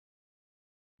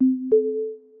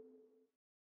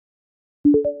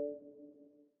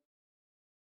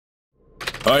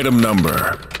Item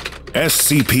Number: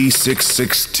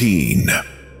 SCP-616.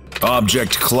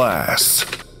 Object Class: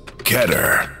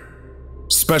 Keter.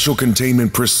 Special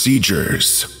Containment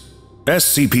Procedures: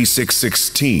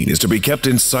 SCP-616 is to be kept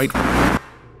in sight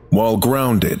while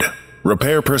grounded.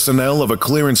 Repair personnel of a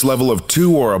clearance level of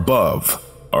 2 or above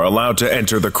are allowed to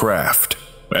enter the craft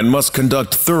and must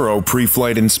conduct thorough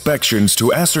pre-flight inspections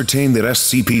to ascertain that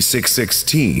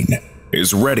SCP-616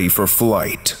 is ready for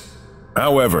flight.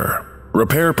 However,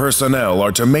 repair personnel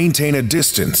are to maintain a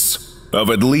distance of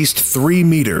at least 3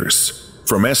 meters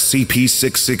from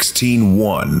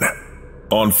SCP-616-1.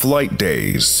 On flight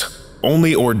days,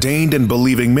 only ordained and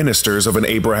believing ministers of an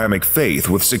Abrahamic faith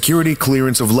with security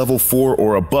clearance of level 4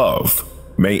 or above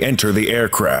may enter the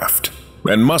aircraft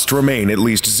and must remain at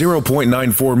least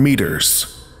 0.94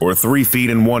 meters or 3 feet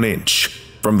and 1 inch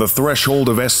from the threshold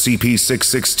of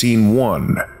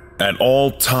SCP-616-1 at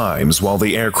all times while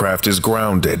the aircraft is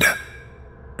grounded.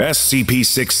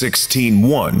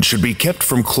 SCP-616-1 should be kept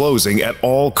from closing at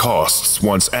all costs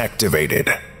once activated.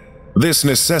 This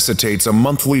necessitates a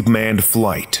monthly manned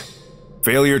flight.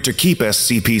 Failure to keep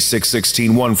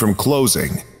SCP-616-1 from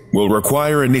closing will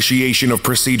require initiation of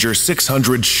Procedure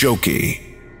 600 Shoki.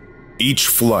 Each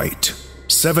flight,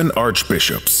 7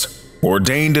 archbishops,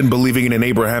 ordained and believing in an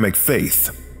Abrahamic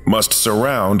faith, must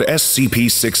surround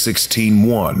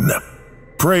SCP-616-1.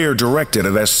 Prayer directed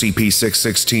at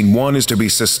SCP-616-1 is to be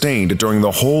sustained during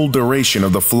the whole duration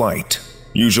of the flight,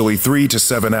 usually 3 to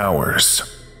 7 hours.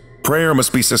 Prayer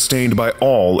must be sustained by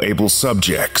all able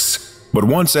subjects. But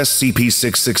once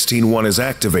SCP-616-1 is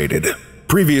activated,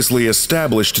 previously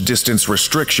established distance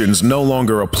restrictions no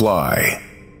longer apply.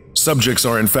 Subjects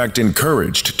are in fact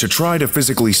encouraged to try to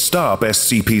physically stop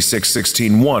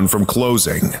SCP-616-1 from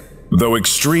closing, though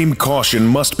extreme caution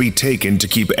must be taken to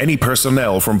keep any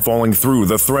personnel from falling through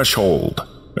the threshold,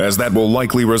 as that will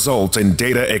likely result in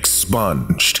data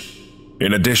expunged.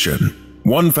 In addition,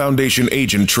 one Foundation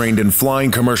agent trained in flying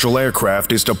commercial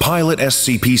aircraft is to pilot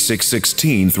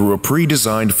SCP-616 through a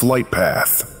pre-designed flight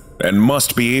path, and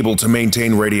must be able to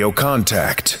maintain radio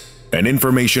contact and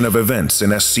information of events in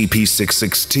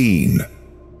SCP-616.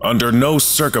 Under no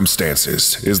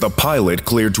circumstances is the pilot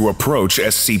cleared to approach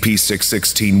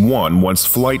SCP-616-1 once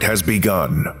flight has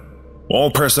begun. All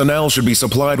personnel should be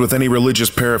supplied with any religious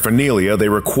paraphernalia they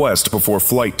request before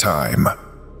flight time.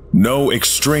 No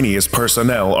extraneous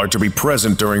personnel are to be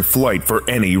present during flight for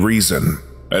any reason,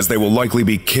 as they will likely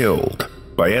be killed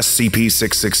by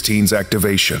SCP-616's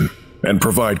activation and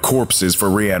provide corpses for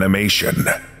reanimation,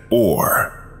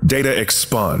 or data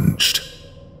expunged.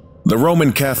 The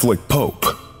Roman Catholic Pope,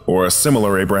 or a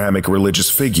similar Abrahamic religious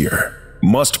figure,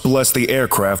 must bless the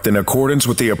aircraft in accordance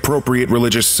with the appropriate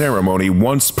religious ceremony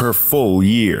once per full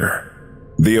year.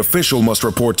 The official must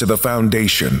report to the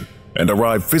Foundation and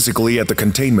arrive physically at the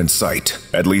containment site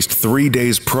at least 3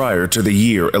 days prior to the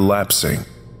year elapsing.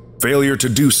 Failure to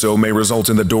do so may result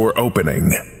in the door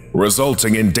opening,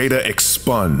 resulting in data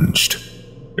expunged.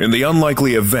 In the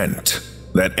unlikely event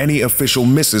that any official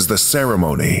misses the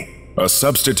ceremony, a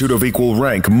substitute of equal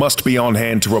rank must be on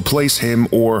hand to replace him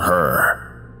or her.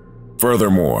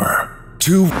 Furthermore,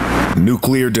 2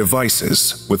 nuclear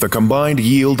devices with a combined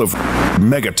yield of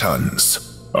megatons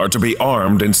are to be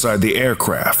armed inside the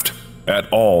aircraft at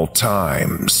all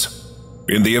times.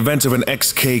 In the event of an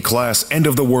XK-class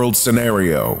end-of-the-world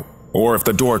scenario, or if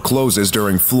the door closes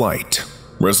during flight,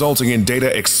 resulting in data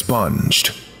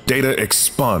expunged,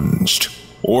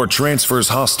 or transfers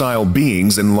hostile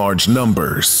beings in large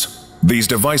numbers, these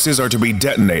devices are to be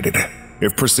detonated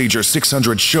if Procedure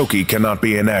 600 Shoki cannot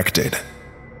be enacted.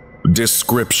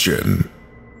 Description: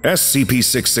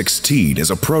 SCP-616 is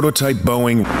a prototype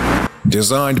Boeing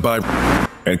designed by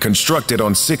and constructed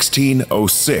on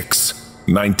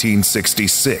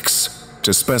 16/06/1966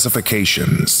 to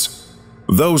specifications.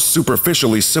 Though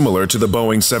superficially similar to the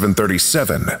Boeing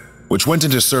 737, which went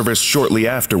into service shortly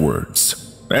afterwards,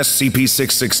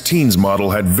 SCP-616's model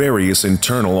had various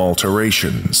internal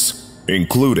alterations,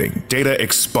 including data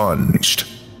expunged.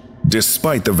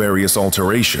 Despite the various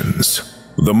alterations,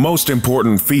 the most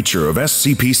important feature of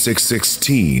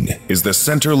SCP-616 is the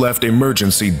center-left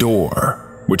emergency door,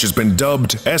 which has been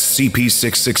dubbed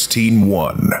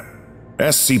SCP-616-1.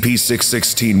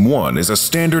 SCP-616-1 is a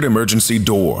standard emergency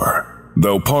door,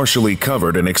 though partially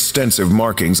covered in extensive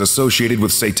markings associated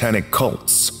with satanic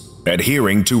cults,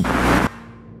 adhering to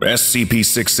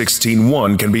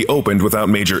SCP-616-1 can be opened without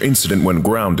major incident when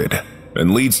grounded,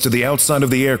 and leads to the outside of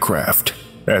the aircraft,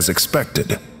 as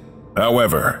expected.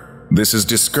 However, this is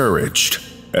discouraged,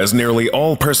 as nearly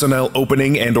all personnel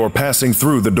opening and/or passing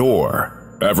through the door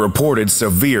have reported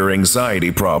severe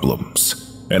anxiety problems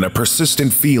and a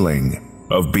persistent feeling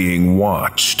of being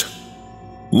watched.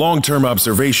 Long-term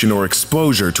observation or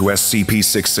exposure to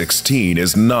SCP-616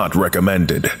 is not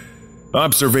recommended.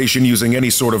 Observation using any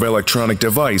sort of electronic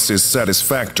device is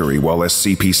satisfactory while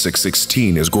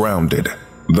SCP-616 is grounded,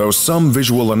 though some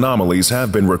visual anomalies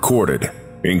have been recorded,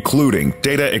 including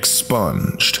data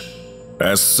expunged.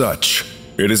 As such,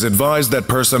 it is advised that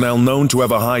personnel known to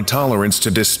have a high tolerance to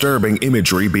disturbing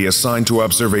imagery be assigned to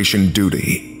observation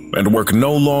duty and work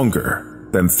no longer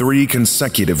than 3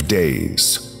 consecutive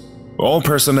days. All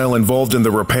personnel involved in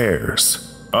the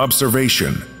repairs,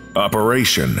 observation,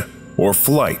 operation, or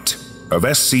flight of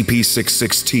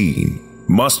SCP-616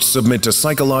 must submit to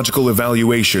psychological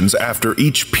evaluations after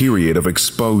each period of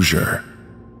exposure.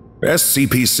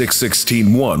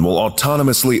 SCP-616-1 will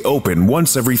autonomously open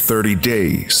once every 30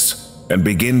 days and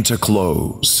begin to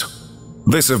close.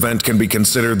 This event can be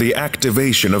considered the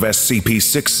activation of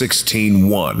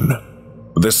SCP-616-1.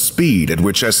 The speed at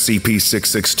which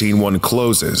SCP-616-1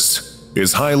 closes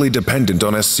is highly dependent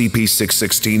on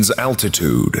SCP-616's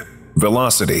altitude,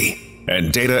 velocity,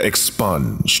 and data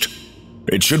expunged.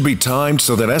 It should be timed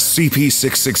so that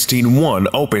SCP-616-1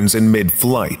 opens in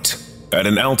mid-flight at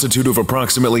an altitude of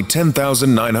approximately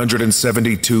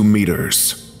 10,972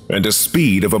 meters and a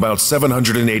speed of about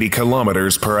 780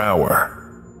 kilometers per hour.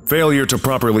 Failure to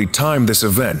properly time this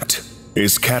event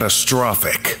is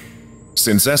catastrophic,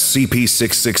 since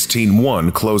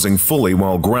SCP-616-1 closing fully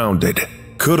while grounded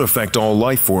could affect all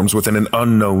life forms within an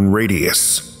unknown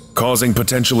radius, causing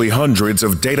potentially hundreds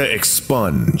of data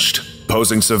expunged,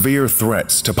 posing severe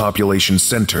threats to population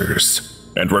centers,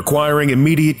 and requiring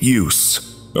immediate use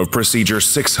of Procedure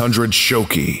 600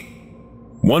 Shoki.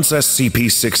 Once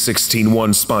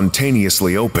SCP-616-1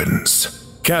 spontaneously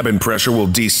opens, cabin pressure will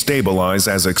destabilize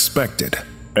as expected,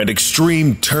 and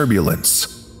extreme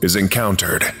turbulence is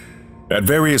encountered. At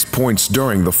various points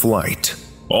during the flight,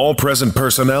 all present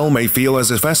personnel may feel as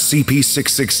if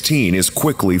SCP-616 is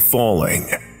quickly falling,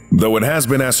 though it has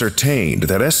been ascertained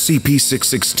that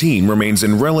SCP-616 remains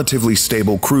in relatively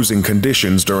stable cruising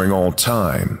conditions during all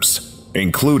times,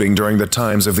 including during the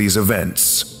times of these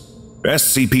events.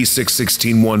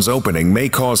 SCP-616-1's opening may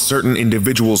cause certain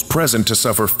individuals present to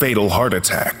suffer fatal heart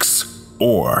attacks,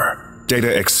 or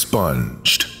data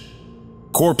expunged.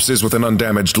 Corpses with an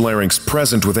undamaged larynx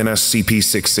present within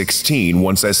SCP-616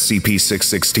 once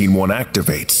SCP-616-1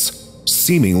 activates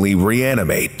seemingly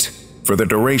reanimate for the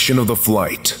duration of the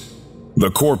flight.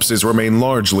 The corpses remain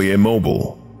largely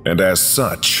immobile, and as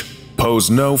such,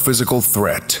 pose no physical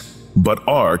threat, but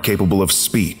are capable of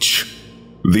speech.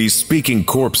 These speaking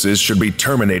corpses should be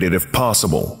terminated if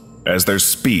possible, as their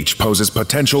speech poses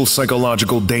potential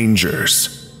psychological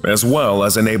dangers, as well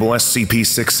as enable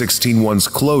SCP-616-1's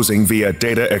closing via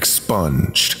data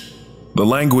expunged. The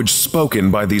language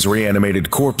spoken by these reanimated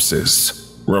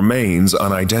corpses remains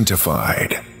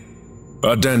unidentified.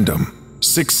 Addendum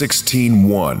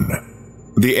 616-1.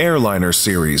 The airliner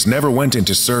series never went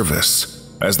into service,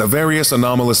 as the various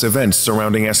anomalous events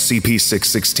surrounding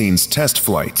SCP-616's test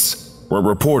flights were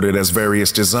reported as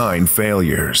various design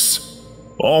failures.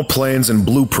 All plans and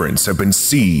blueprints have been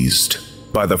seized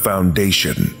by the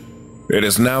Foundation. It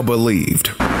is now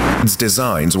believed its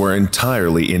designs were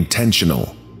entirely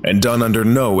intentional and done under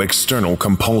no external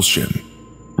compulsion.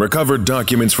 Recovered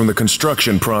documents from the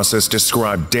construction process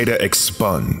describe data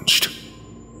expunged.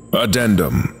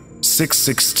 Addendum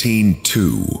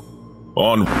 616-2.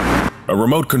 On a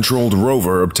remote-controlled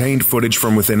rover obtained footage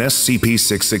from within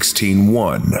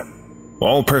SCP-616-1.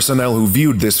 All personnel who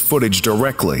viewed this footage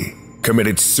directly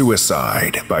committed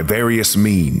suicide by various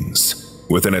means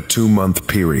within a 2-month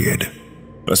period.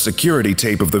 A security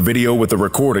tape of the video with the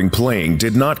recording playing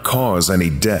did not cause any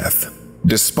death,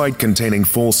 despite containing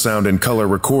full sound and color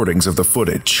recordings of the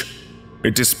footage.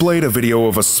 It displayed a video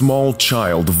of a small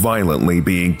child violently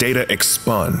being data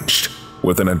expunged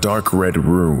within a dark red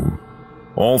room.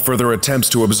 All further attempts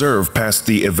to observe past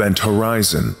the event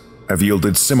horizon have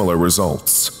yielded similar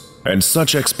results, and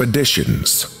such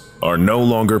expeditions are no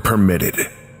longer permitted.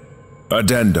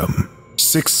 Addendum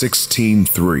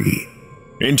 616-3.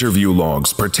 Interview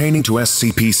logs pertaining to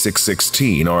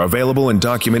SCP-616 are available in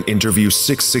Document Interview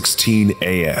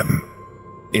 616-AM.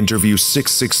 Interview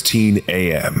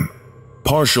 616-AM.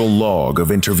 Partial log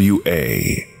of Interview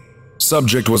A.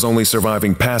 Subject was only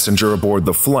surviving passenger aboard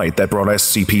the flight that brought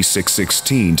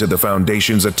SCP-616 to the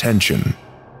Foundation's attention.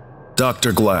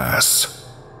 Dr. Glass,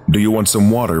 do you want some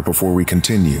water before we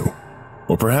continue?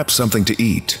 Or perhaps something to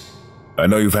eat? I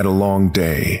know you've had a long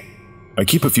day. I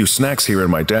keep a few snacks here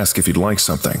in my desk if you'd like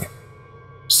something.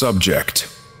 Subject.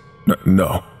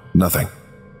 No, nothing.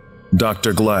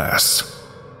 Dr. Glass.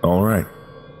 All right.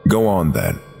 Go on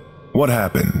then. What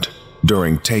happened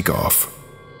during takeoff.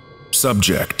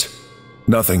 Subject: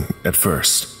 nothing at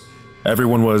first.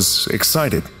 Everyone was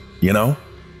excited, you know?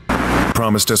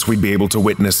 Promised us we'd be able to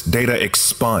witness data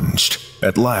expunged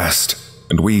at last,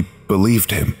 and we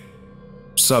believed him.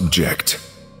 Subject: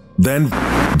 then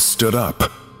stood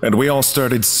up, and we all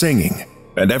started singing,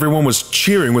 and everyone was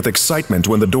cheering with excitement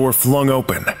when the door flung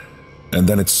open. And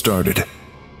then it started.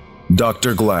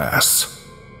 Dr. Glass: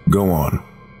 go on.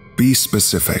 Be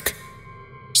specific.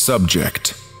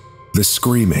 Subject: the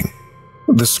screaming.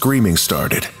 The screaming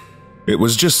started. It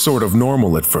was just sort of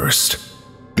normal at first.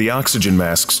 The oxygen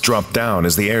masks dropped down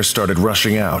as the air started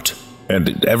rushing out,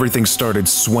 and everything started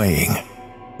swaying.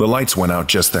 The lights went out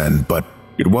just then, but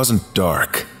it wasn't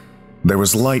dark. There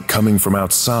was light coming from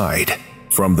outside,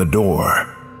 from the door.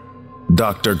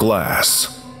 Dr.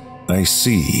 Glass: I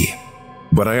see.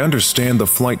 But I understand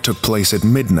the flight took place at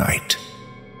midnight.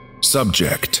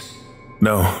 Subject: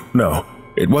 No,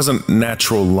 it wasn't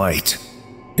natural light.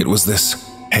 It was this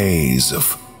haze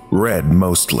of red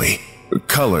mostly.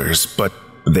 Colors, but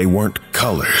they weren't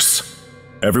colors.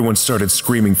 Everyone started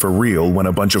screaming for real when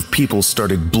a bunch of people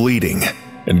started bleeding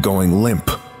and going limp.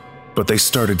 But they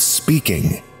started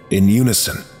speaking in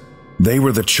unison. They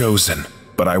were the chosen,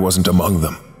 but I wasn't among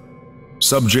them.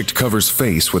 Subject covers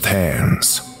face with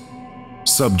hands.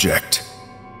 Subject: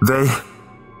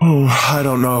 I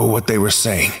don't know what they were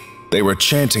saying. They were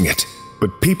chanting it,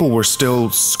 but people were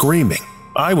still screaming.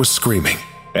 I was screaming,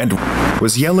 and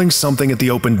was yelling something at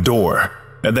the open door.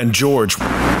 And then George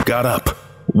got up,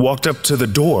 walked up to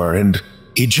the door, and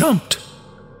he jumped.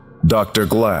 Dr.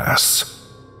 Glass: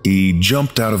 he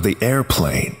jumped out of the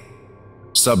airplane.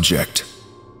 Subject: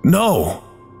 no,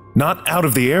 not out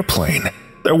of the airplane.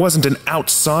 There wasn't an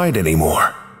outside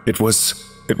anymore. It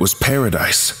was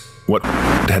paradise, what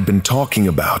had been talking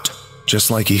about, just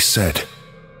like he said.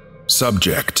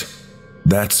 Subject: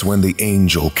 that's when the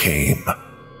angel came.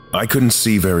 I couldn't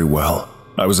see very well.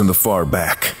 I was in the far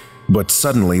back. But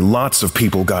suddenly lots of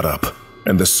people got up,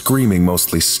 and the screaming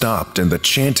mostly stopped and the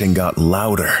chanting got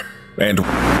louder, and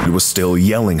he was still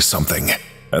yelling something.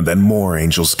 And then more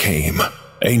angels came.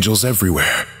 Angels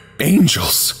everywhere.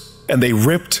 Angels! And they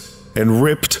ripped and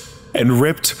ripped and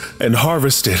ripped and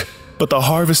harvested, but the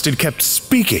harvested kept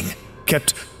speaking,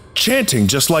 kept chanting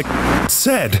just like it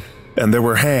said. And there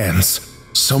were hands,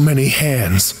 so many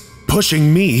hands,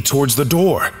 pushing me towards the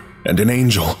door, and an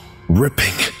angel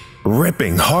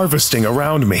ripping, harvesting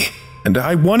around me, and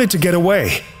I wanted to get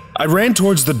away. I ran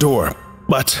towards the door,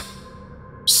 but…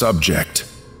 Subject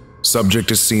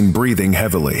is seen breathing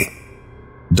heavily.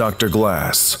 Dr.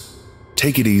 Glass: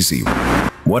 take it easy.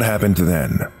 What happened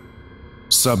then?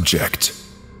 Subject: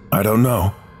 I don't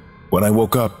know. When I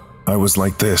woke up, I was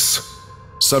like this.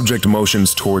 Subject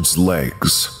motions towards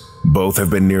legs. Both have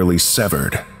been nearly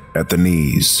severed at the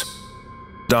knees.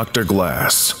 Dr.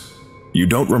 Glass: you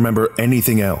don't remember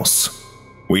anything else.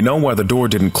 We know why the door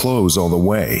didn't close all the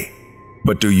way.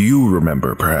 But do you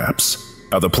remember, perhaps,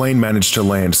 how the plane managed to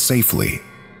land safely?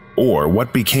 Or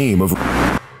what became of…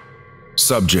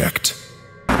 Subject: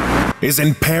 is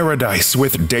in paradise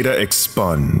with data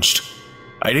expunged.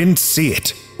 I didn't see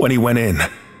it when he went in,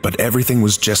 but everything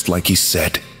was just like he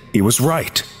said. He was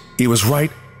right. He was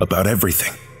right about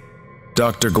everything.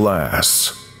 Dr.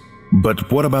 Glass: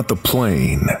 but what about the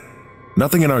plane?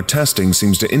 Nothing in our testing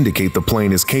seems to indicate the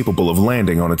plane is capable of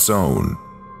landing on its own.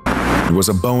 It was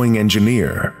a Boeing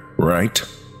engineer, right?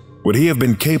 Would he have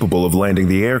been capable of landing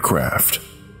the aircraft?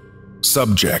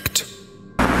 Subject: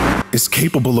 is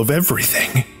capable of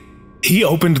everything. He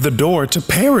opened the door to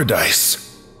paradise.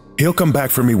 He'll come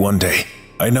back for me one day.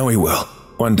 I know he will.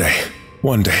 One day.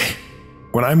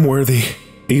 When I'm worthy,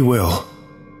 he will.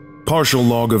 Partial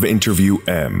log of interview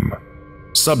M.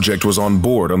 Subject was on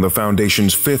board on the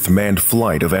Foundation's 5th manned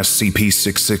flight of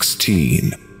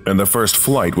SCP-616, and the first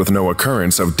flight with no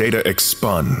occurrence of data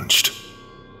expunged.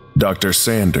 Dr.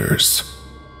 Sanders: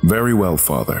 very well,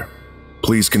 Father.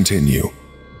 Please continue.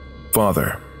 Father: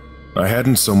 I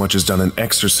hadn't so much as done an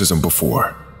exorcism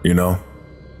before, you know?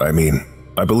 I mean,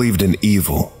 I believed in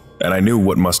evil, and I knew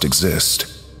what must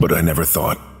exist, but I never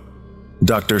thought.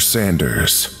 Dr.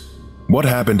 Sanders: what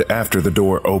happened after the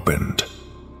door opened?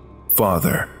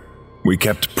 Father: we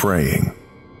kept praying.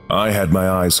 I had my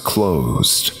eyes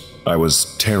closed. I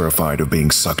was terrified of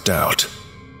being sucked out.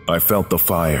 I felt the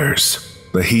fires,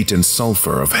 the heat and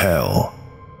sulfur of hell.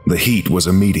 The heat was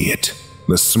immediate,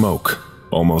 the smoke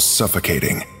almost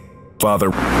suffocating.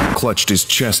 Father clutched his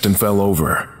chest and fell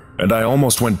over, and I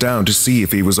almost went down to see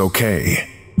if he was okay,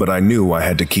 but I knew I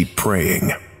had to keep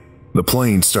praying. The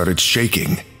plane started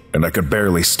shaking, and I could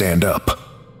barely stand up.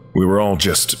 We were all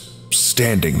just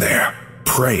standing there,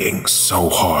 praying so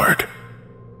hard.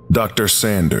 Dr.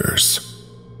 Sanders,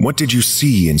 what did you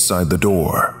see inside the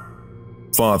door?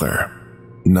 Father,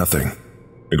 nothing.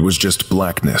 It was just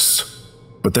blackness.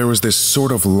 But there was this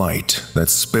sort of light that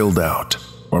spilled out,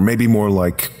 or maybe more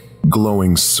like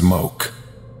glowing smoke.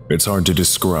 It's hard to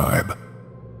describe.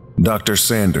 Dr.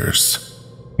 Sanders,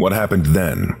 what happened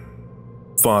then?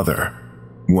 Father,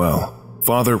 well,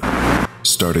 Father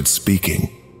started speaking.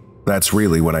 That's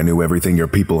really when I knew everything your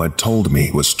people had told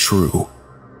me was true.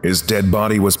 His dead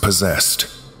body was possessed.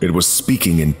 It was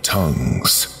speaking in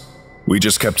tongues. We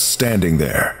just kept standing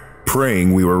there,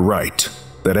 praying we were right,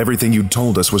 that everything you'd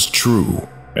told us was true,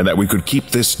 and that we could keep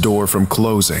this door from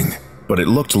closing. But it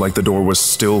looked like the door was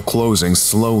still closing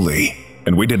slowly,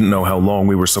 and we didn't know how long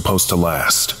we were supposed to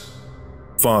last.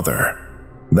 Father,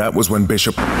 that was when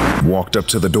Bishop walked up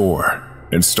to the door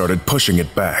and started pushing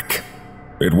it back.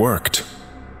 It worked.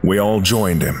 We all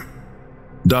joined him.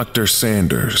 Dr.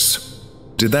 Sanders,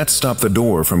 did that stop the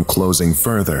door from closing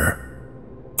further?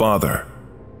 Father,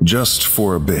 just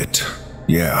for a bit,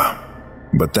 yeah.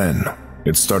 But then,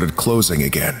 it started closing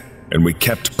again, and we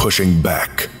kept pushing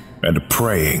back and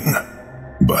praying.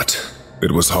 But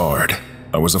it was hard.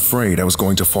 I was afraid I was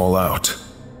going to fall out.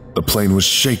 The plane was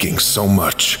shaking so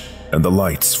much, and the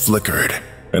lights flickered,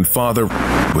 and Father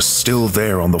was still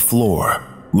there on the floor,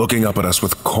 looking up at us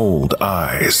with cold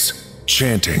eyes,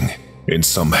 chanting in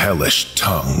some hellish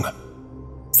tongue.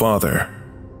 Father,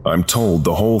 I'm told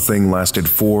the whole thing lasted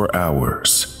 4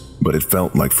 hours, but it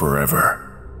felt like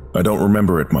forever. I don't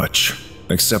remember it much,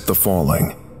 except the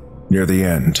falling. Near the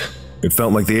end, it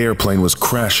felt like the airplane was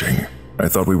crashing. I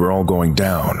thought we were all going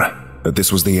down, that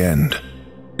this was the end.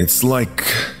 It's like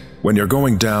when you're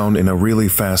going down in a really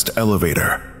fast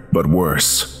elevator, but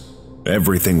worse.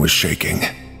 Everything was shaking,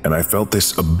 and I felt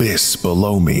this abyss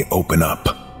below me open up,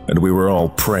 and we were all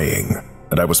praying,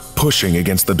 and I was pushing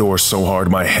against the door so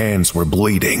hard my hands were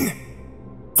bleeding.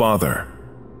 Father,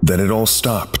 then it all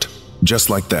stopped, just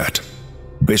like that.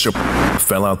 Bishop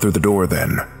fell out through the door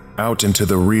then, out into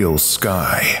the real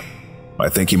sky. I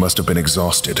think he must have been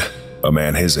exhausted, a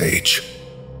man his age.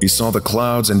 He saw the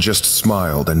clouds and just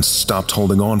smiled and stopped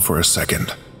holding on for a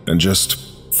second, and just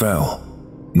fell.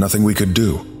 Nothing we could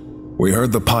do. We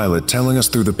heard the pilot telling us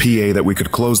through the PA that we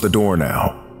could close the door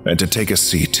now, and to take a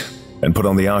seat, and put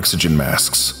on the oxygen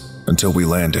masks until we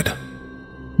landed.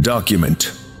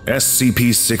 Document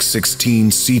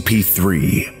SCP-616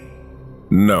 CP3.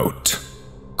 Note: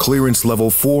 clearance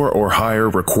level 4 or higher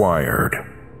required.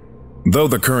 Though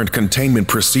the current containment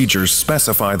procedures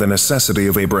specify the necessity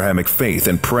of Abrahamic faith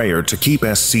and prayer to keep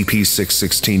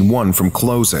SCP-616-1 from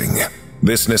closing,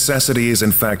 this necessity is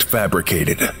in fact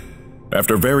fabricated.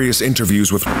 After various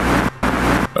interviews with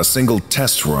a single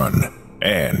test run,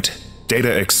 and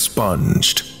data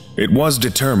expunged, it was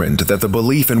determined that the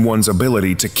belief in one's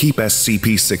ability to keep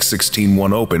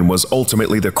SCP-616-1 open was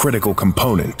ultimately the critical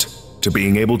component to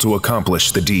being able to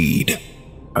accomplish the deed.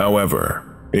 However,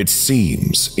 it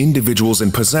seems individuals in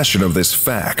possession of this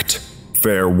fact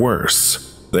fare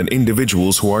worse than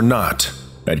individuals who are not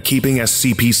at keeping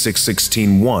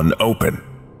SCP-616-1 open.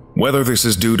 Whether this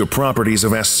is due to properties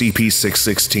of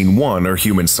SCP-616-1 or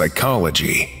human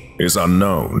psychology is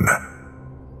unknown.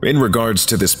 In regards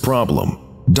to this problem,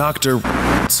 Dr.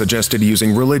 suggested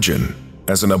using religion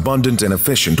as an abundant and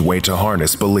efficient way to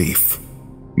harness belief.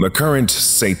 The current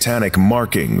Satanic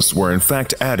markings were in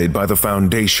fact added by the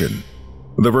Foundation.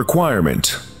 The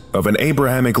requirement of an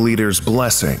Abrahamic leader's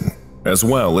blessing, as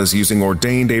well as using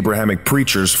ordained Abrahamic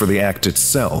preachers for the act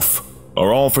itself,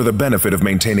 are all for the benefit of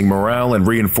maintaining morale and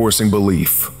reinforcing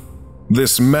belief.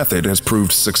 This method has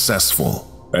proved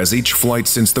successful, as each flight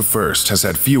since the first has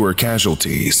had fewer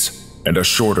casualties and a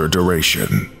shorter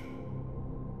duration.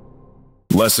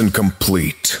 Lesson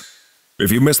complete.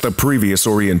 If you missed the previous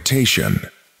orientation,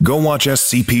 go watch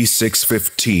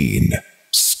SCP-615,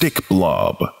 Stick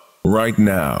Blob, right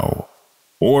now.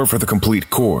 Or for the complete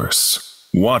course,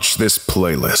 watch this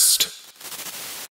playlist.